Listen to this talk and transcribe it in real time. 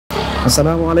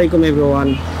আসসালামু আলাইকুম এভরিওয়ান।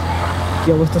 কি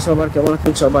অবস্থা সবার, কেমন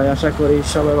আছেন সবাই? আশা করি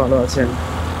সবাই ভালো আছেন।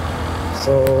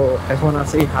 সো এখন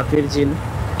আছি হাতির ঝিল।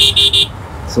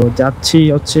 সো যাচ্ছি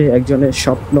হচ্ছে একজনের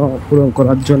স্বপ্ন পূরণ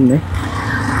করার জন্যে।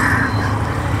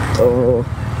 তো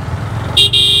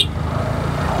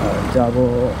যাব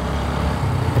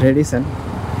রেডিসন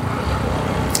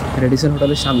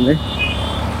হোটেলের সামনে,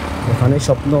 ওখানে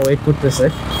স্বপ্ন ওয়েট করতেছে।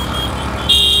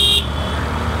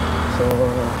 তো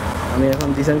আমি এখন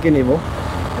জিসানকে নিব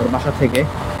ওর বাসা থেকে।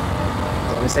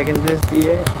 আমি সেকেন্ড প্লেস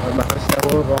দিয়ে ওর বাসার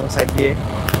যাবো রং সাইড দিয়ে,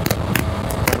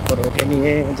 তারপর ওকে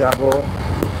নিয়ে যাব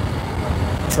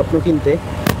স্বপ্ন কিনতে।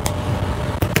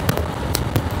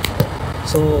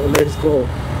 So let's go.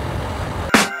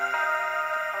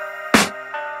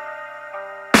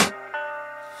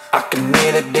 I can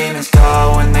hear the demons call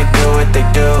when they do what they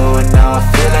do. And now I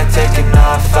feel like taking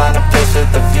off, find a place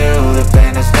with a view. The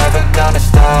pain is never gonna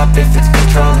stop if it's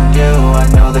controlling you. I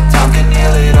know that time can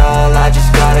heal it all, I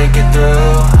just gotta get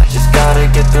through. I just gotta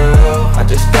get through, I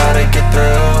just gotta get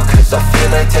through. Cause I feel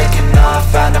like taking off,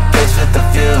 find a place with a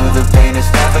view. The pain is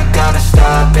never gonna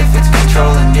stop if it's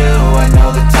controlling you. I know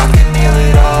that time can heal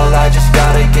it all, I just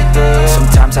gotta get through.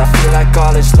 Sometimes I feel like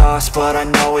all is lost, but I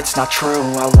know it's not true.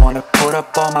 I wanna put up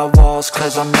all my walls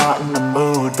cause I'm not in the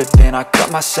mood. But then I cut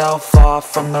myself off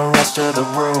from the rest of the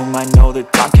room. I know that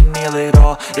time can heal it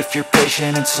all if you're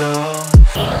patient and soon.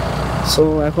 So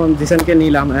এখন জিসানকে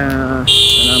নিলাম।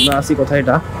 আমরা আছি কোথায়,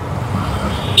 এটা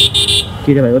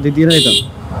কি রে ভাই? ওদিক দিয়ে না যেতাম,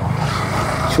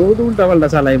 শুধু উল্টা পাল্টা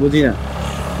চালাই, বুঝি না।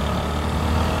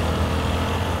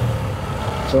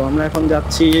 তো আমরা এখন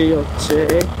যাচ্ছি হচ্ছে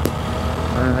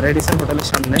রেডিসন হোটেলের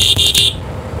সামনে,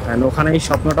 ওখানে এই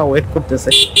স্বপ্নটা ওয়েট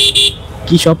করতেছে।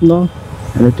 কি স্বপ্ন,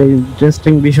 একটা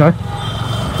ইন্টারেস্টিং বিষয়,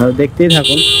 দেখতেই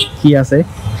থাকুন কি আছে।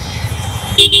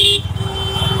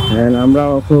 আমরা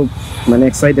খুব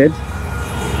এক্সাইটেড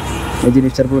এই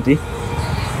জিনিসটার প্রতি।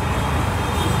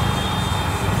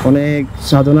 অনেক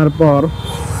সাধনার পর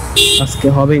আজকে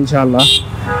হবে ইনশাআল্লাহ।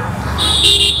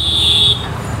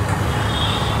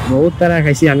 বহুত প্যারা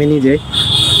খাইছি আমি নিজে,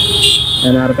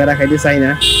 আর প্যারা খাইতে চাই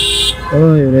না।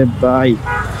 ওই রে ভাই,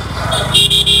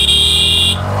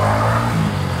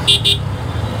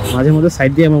 মাঝে মধ্যে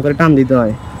সাইড দিয়ে এমন করে টান দিতে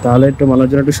হয়, তাহলে একটু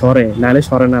মানুষজন একটু সরে, নাহলে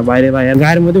সরে না। বাইরে ভাই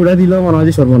গায়ের মধ্যে উঠে দিলেও মনে হয়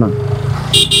যে সরবো না।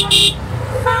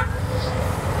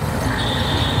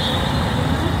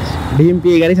 ডিএমপি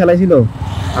এই গাড়ি চালাইছিল?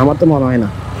 আমার তো মনে হয় না,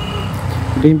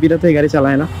 ডিএমপিটা তো এই গাড়ি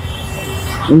চালায় না।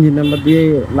 ইঞ্জিন নাম্বার দিয়ে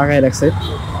লাগাই রাখছে,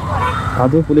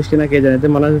 আদৌ পুলিশ কিনা কে জানে,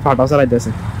 মনে হয় ফাটাও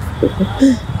চালাইতেছে।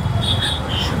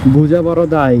 বুঝা বড়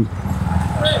দায়।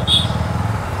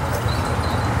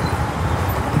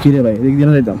 কিরে ভাই, এদিক দিয়ে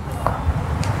না যেতাম,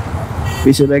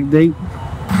 পিছু ব্যাগ দেই।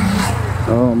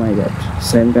 ও মাই গড,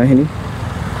 সেম কাহিনী।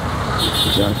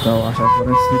 যারটাও আসার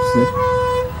পরে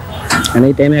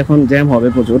এই টাইমে এখন জ্যাম হবে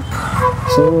প্রচুর।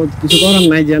 সো কিছু করার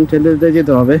নাই, জ্যাম ঠেলে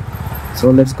যেতে হবে। So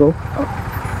let's go.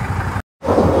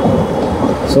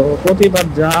 সো প্রতিবার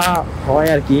যা হয়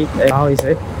আর কি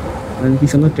হয়েছে, কি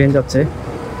সুন্দর ট্রেন যাচ্ছে।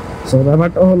 সো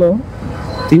ব্যাপারটা হলো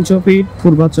 300 ফিট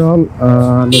পূর্বাচল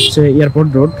হচ্ছে এয়ারপোর্ট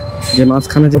রোড, যে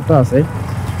মাঝখানে যেটা আছে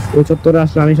ওই চত্বরে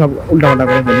আসলে আমি সব উল্টাপাল্টা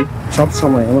করে ফেলি সব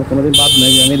সময়। আমার কোনোদিন বাদ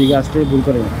নাই যে আমি এদিকে আসতে ভুল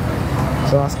করি না।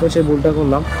 সো আজকে সেই ভুলটা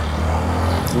করলাম,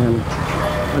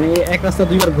 এক রাস্তা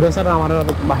দুইবার ঘুরে ছাড়া আমার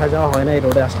বাসায় যাওয়া হয় না এই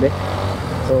রোডে আসলে।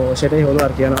 তো সেটাই হলো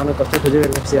আর কি, অনেক কষ্ট খুঁজে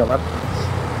বের করছি আবার।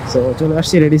 সো চলে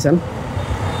আসছি রেডিসন,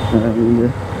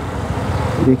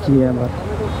 দেখি আবার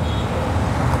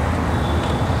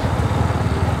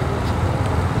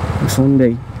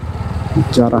সন্ধ্যেই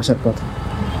যার আসার কথা।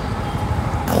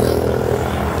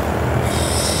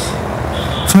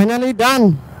 Finally done.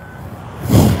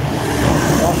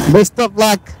 Best of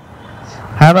luck.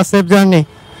 Have a safe journey.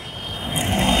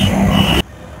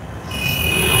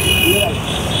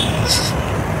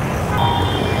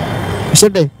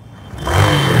 Shit.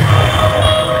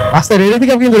 আস্তে রেডি পিক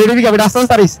আপ, কিন্তু রেডি পিক আপ এটা আস্তে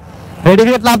আস্তে পারিস, রেডি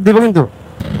পিক আপ লাভ দিব কিন্তু।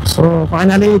 সো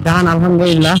ফাইনালি ডান,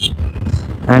 আলহামদুলিল্লাহ।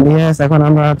 এন্ড ইয়েস, এখন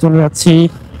আমরা চলে যাচ্ছি।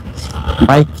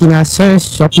 বাইক কিনা শেষ,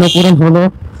 স্বপ্ন পূরণ হলো।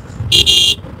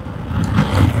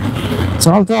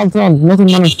 চল চল চল, নতুন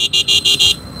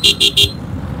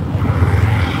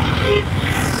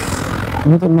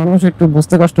মানুষ একটু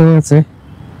বুঝতে কষ্ট হয়েছে।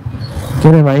 কে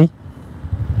রে ভাই?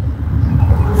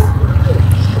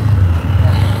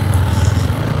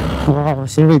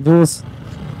 সেই দোষ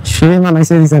সে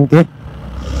মানাইছে রিসেন্টকে।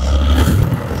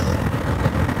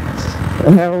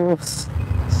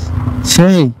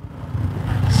 সেই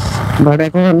বাট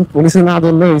এখন পুলিশে না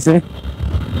ধরলে হয়েছে।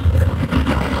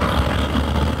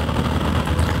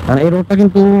 এই রোডটা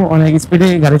কিন্তু অনেক স্পিডে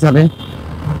গাড়ি চলে,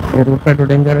 এই রোডটা একটু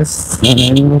ডেঞ্জারাস।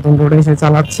 নতুন রোডে এসে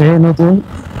চালাচ্ছে, নতুন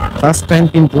ফার্স্ট টাইম,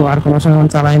 কিন্তু আর কোনো সময়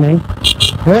চালাই নাই।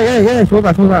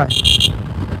 সোজা সোজা।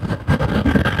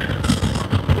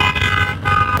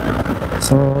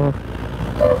 সো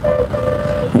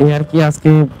এই আর কি, আজকে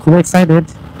খুব এক্সাইটেড,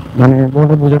 মানে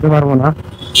বলে বোঝাতে পারবো না।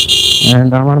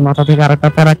 এন্ড আমার মাথা থেকে আরেকটা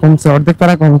প্যারা কমছে, অর্ধেক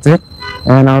প্যারা কমছে।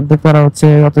 এন্ড অর্ধেক প্যারা হচ্ছে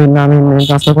যতদিন না আমি মেন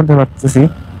কাজটা করতে পারতেছি,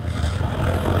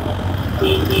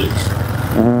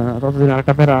 ততদিন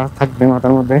আরেকটা প্যারা থাকবে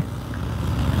মাথার মধ্যে।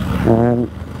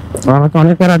 আমাকে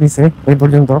অনেক প্যারা দিছে এই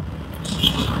পর্যন্ত,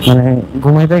 মানে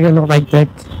ঘুমাইতে গেল বাইক দেখ,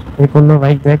 এ করলো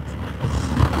বাইক দেখ।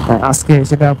 আজকে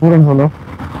সেটা পূরণ হলো,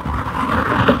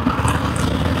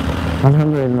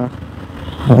 আলহামদুলিল্লাহ।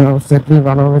 সেফলি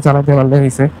ভালোভাবে চালাতে পারলে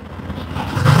হয়েছে।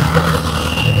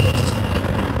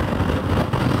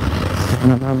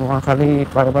 নোয়াখালী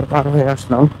কয়েকবার পার হয়ে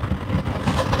আসলাম।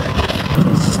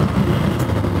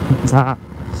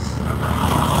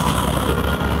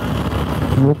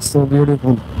 Looks so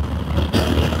beautiful.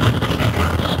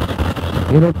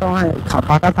 এই রোডটা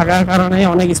ফাঁকা থাকার কারণে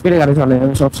অনেক স্পিডে গাড়ি চলে,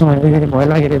 সবসময় ভয়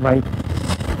লাগে রে ভাই।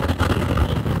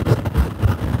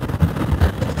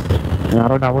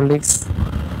 আরো double disc,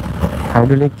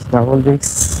 hydraulic double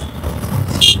disc.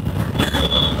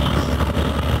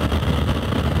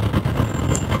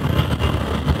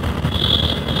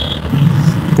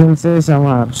 তেল শেষ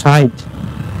আমার 60।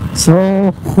 সো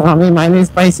আমি মাইলেজ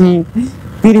পাইছি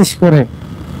 30 করে,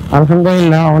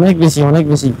 আলহামদুলিল্লাহ। অনেক বেশি, অনেক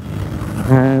বেশি।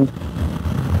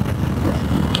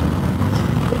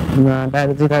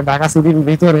 যেটা ঢাকা সিটির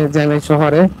ভিতরে জেনে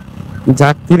শহরে,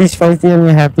 যাক 30 পাইছি, আমি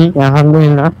হ্যাপি,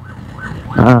 আলহামদুলিল্লাহ।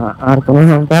 আর কোনো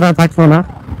প্যারা থাকলো না।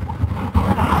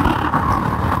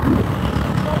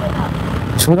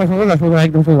 সোজা সোজা সোজা,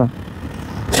 একদম সোজা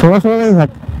সোজা সোজা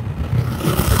থাক।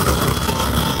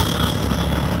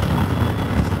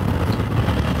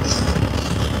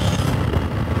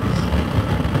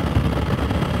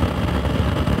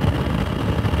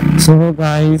 সো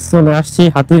গাইস, চলে আসছি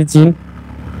হাতির ঝিল,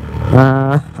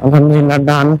 আলহামদুলিল্লাহ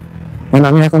ডান।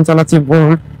 আমি এখন চালাচ্ছি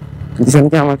বোল্ট,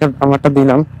 ডিসেন্টকে আমারটা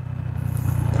দিলাম।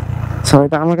 সো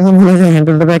এটা আমার কাছে মনে হয়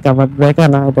হ্যান্ডেলটা ব্যাকা, বাট ব্যাকা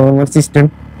না, এটা আমার সিস্টেম।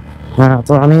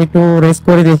 তো আমি একটু রেস্ট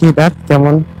করে দেখি এটা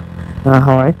কেমন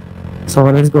হয়। So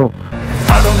let's go.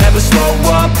 I don't ever slow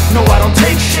up, no I don't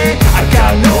take shit. I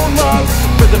got no love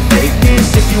for the fakeness.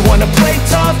 If you wanna play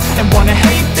tough and wanna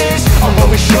hate this, I'll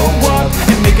always show up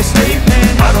and make a statement.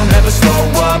 I don't ever slow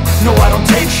up, no I don't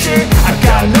take shit. I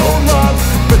got no love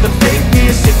for the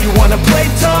fakeness. If you wanna play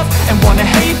tough and wanna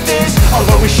hate this, I'll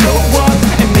always show up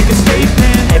and make a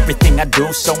statement. Everything I do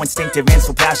so instinctive and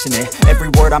so passionate. Every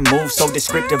word I move so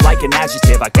descriptive like an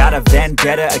adjective. I got a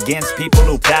vendetta against people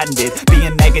who patented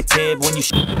being negative when you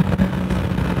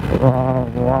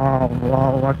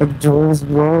wow, what a juice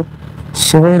bro,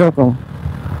 সেই রকম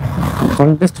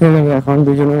contest হয়ে যাবে এখন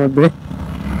দুজনের মধ্যে,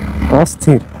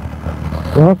 অস্থির।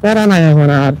 কোনো প্যারা নাই এখন,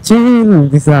 আর চিল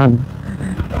দিসান।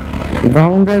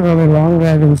 লং ড্রাইভ হবে, লং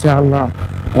ড্রাইভ ইনশাআল্লাহ।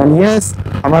 ইয়েস,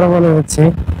 আবারও বলে হচ্ছে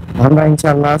আমরা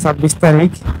ইনশাআল্লাহ 26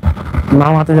 তারিখ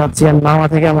মামাতে যাচ্ছি, আর মামা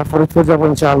থেকে আমরা ফরিদপুর যাবো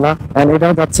ইনশাআল্লাহ।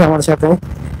 এটাও যাচ্ছে আমার সাথে,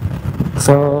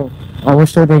 সো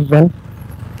অবশ্যই দেখবেন।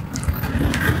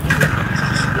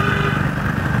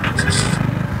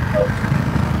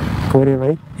 করে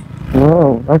ভাই,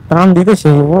 ও টান দিতে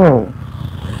সেই ও।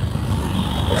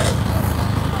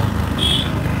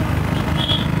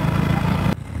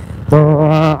 তো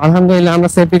আলহামদুলিল্লাহ আমরা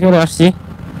সেফটি করে আসছি।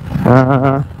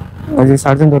 ওই যে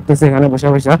সার্জন ধরতেছে এখানে বসে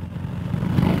বসে,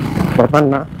 ব্যাপার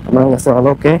না, আমার কাছে ভালো।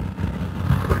 ওকে,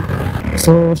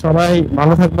 সো সবাই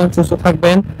ভালো থাকবেন, সুস্থ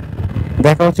থাকবেন।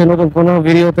 দেখা হচ্ছে নতুন কোনো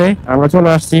ভিডিওতে। আমরা চলে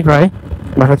আসছি, প্রায়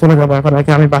বাসা চলে যাবো এখন।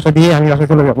 আমি বাসা দিয়ে আমি বাসা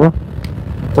চলে যাবো।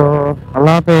 তো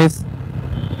আল্লাহ হাফেজ,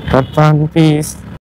 পিস।